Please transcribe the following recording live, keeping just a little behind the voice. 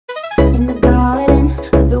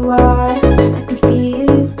while, I can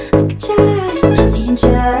feel like a child, seeing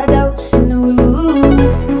shadows in the room.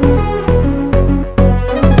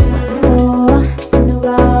 Before, in the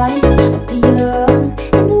rise of the young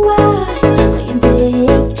and the wise, playing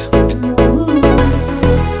dig with the moon.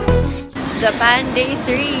 Japan day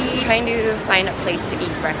 3. Trying to find a place to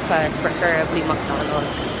eat breakfast, preferably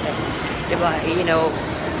McDonald's, kasi, diba, you know,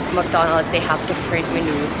 McDonald's, they have different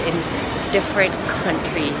menus in different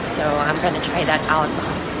countries, so I'm gonna try that out.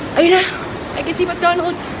 Ayun na! I can see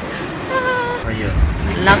McDonald's! Ah. Are you?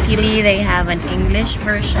 Luckily, they have an English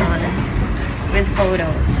version with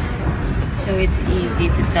photos, so it's easy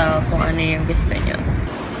to tell kung ano yung gusto nyo.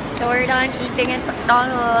 So we're done eating at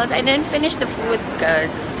McDonald's. I didn't finish the food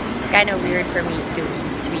because it's kind of weird for me to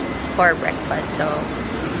eat sweets for breakfast, so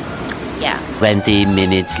yeah. 20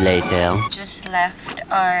 minutes later. Just left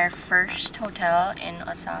our first hotel in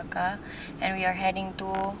Osaka and we are heading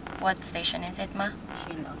to, what station is it, Ma?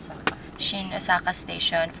 Shin Osaka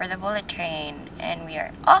station for the bullet train, and we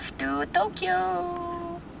are off to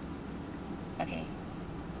Tokyo. Okay,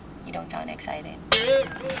 you don't sound excited.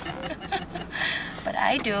 But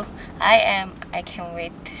I do. I can't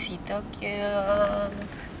wait to see Tokyo.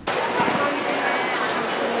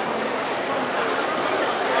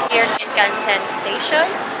 Here in Shinkansen station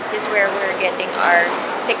is where we're getting our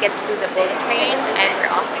tickets to the bullet train, and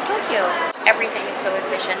we're off to Tokyo. Everything is so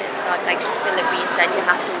efficient. It's not like the Philippines that you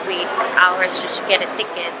have to wait for hours just to get a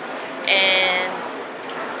ticket. And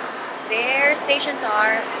their stations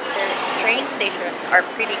are, their train stations are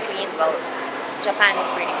pretty clean. Well, Japan is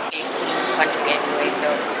pretty clean country anyway, so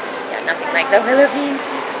yeah, nothing like the Philippines.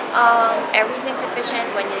 Everything's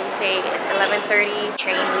efficient. When you say it's 11:30,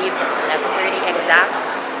 train leaves at 11:30 exact.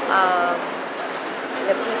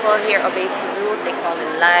 The people here obey the rules. They fall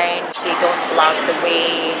in line. They don't block the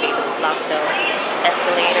way. They don't block the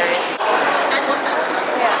escalators.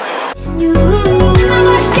 Yeah.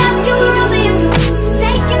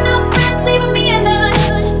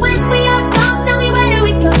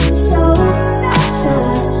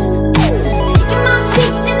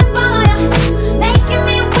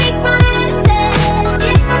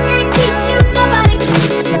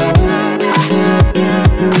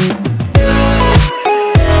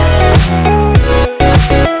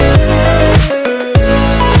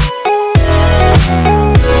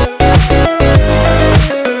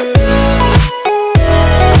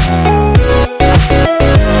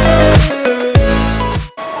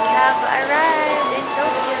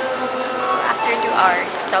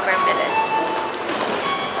 Summer Milis.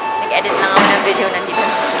 Nag-edit lang ako ng video nandito.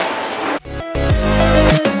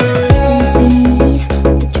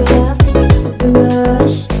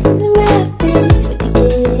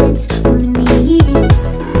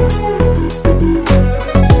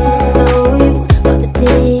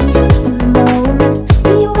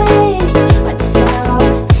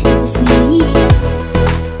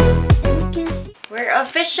 We're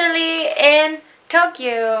officially in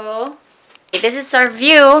Tokyo. This is our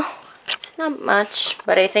view. It's not much,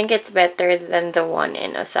 but I think it's better than the one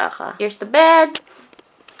in Osaka. Here's the bed.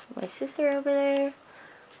 My sister over there.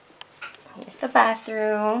 Here's the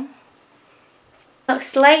bathroom. A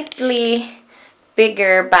slightly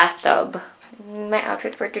bigger bathtub. My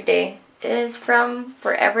outfit for today is from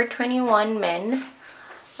Forever 21 Men.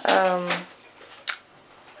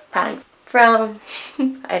 Pants from,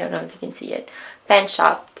 I don't know if you can see it, Pen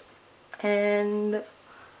Shop. And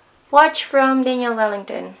watch from Daniel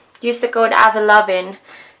Wellington. Use the code Avelovinit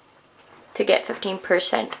to get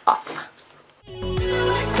 15% off.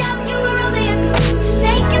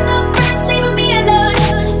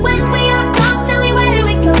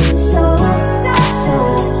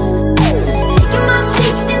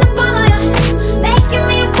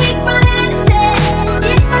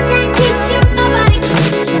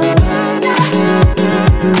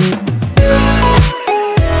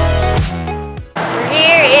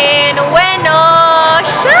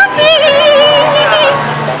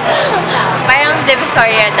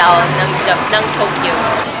 Divisoria daw ng Tokyo.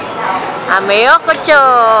 Ameyokocho!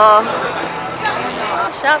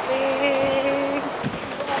 Shopping!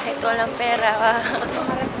 Kahit walang pera.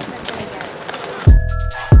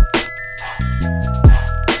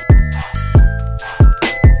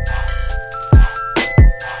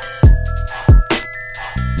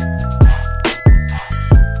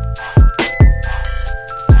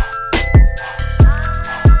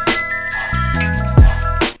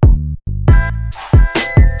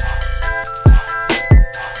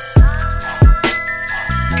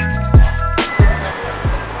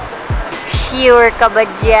 Sure ka ba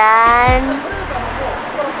dyan?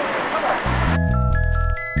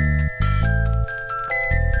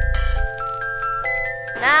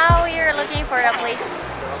 Now looking for a place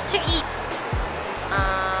to eat.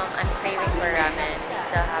 I'm craving for ramen.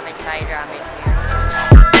 Still haven't tried ramen here.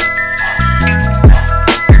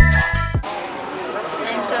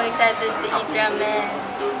 I'm so excited to eat ramen.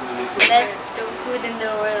 Best food in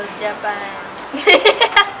the world, Japan.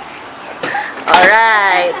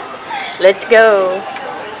 Alright, let's go.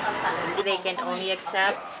 They can only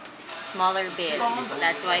accept smaller bids.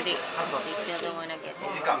 That's why they still don't want to get it.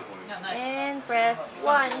 And press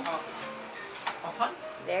 1.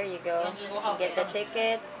 There you go. Get the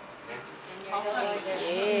ticket.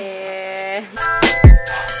 Yeah.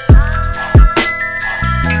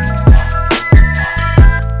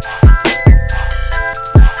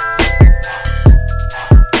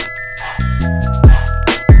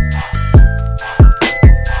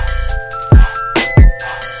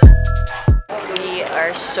 We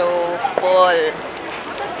are so full.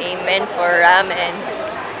 Amen for ramen.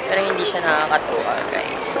 Pero hindi siya nakakatuwa,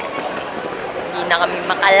 guys. Kasi hindi na kami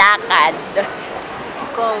makalakad.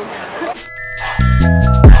 Go.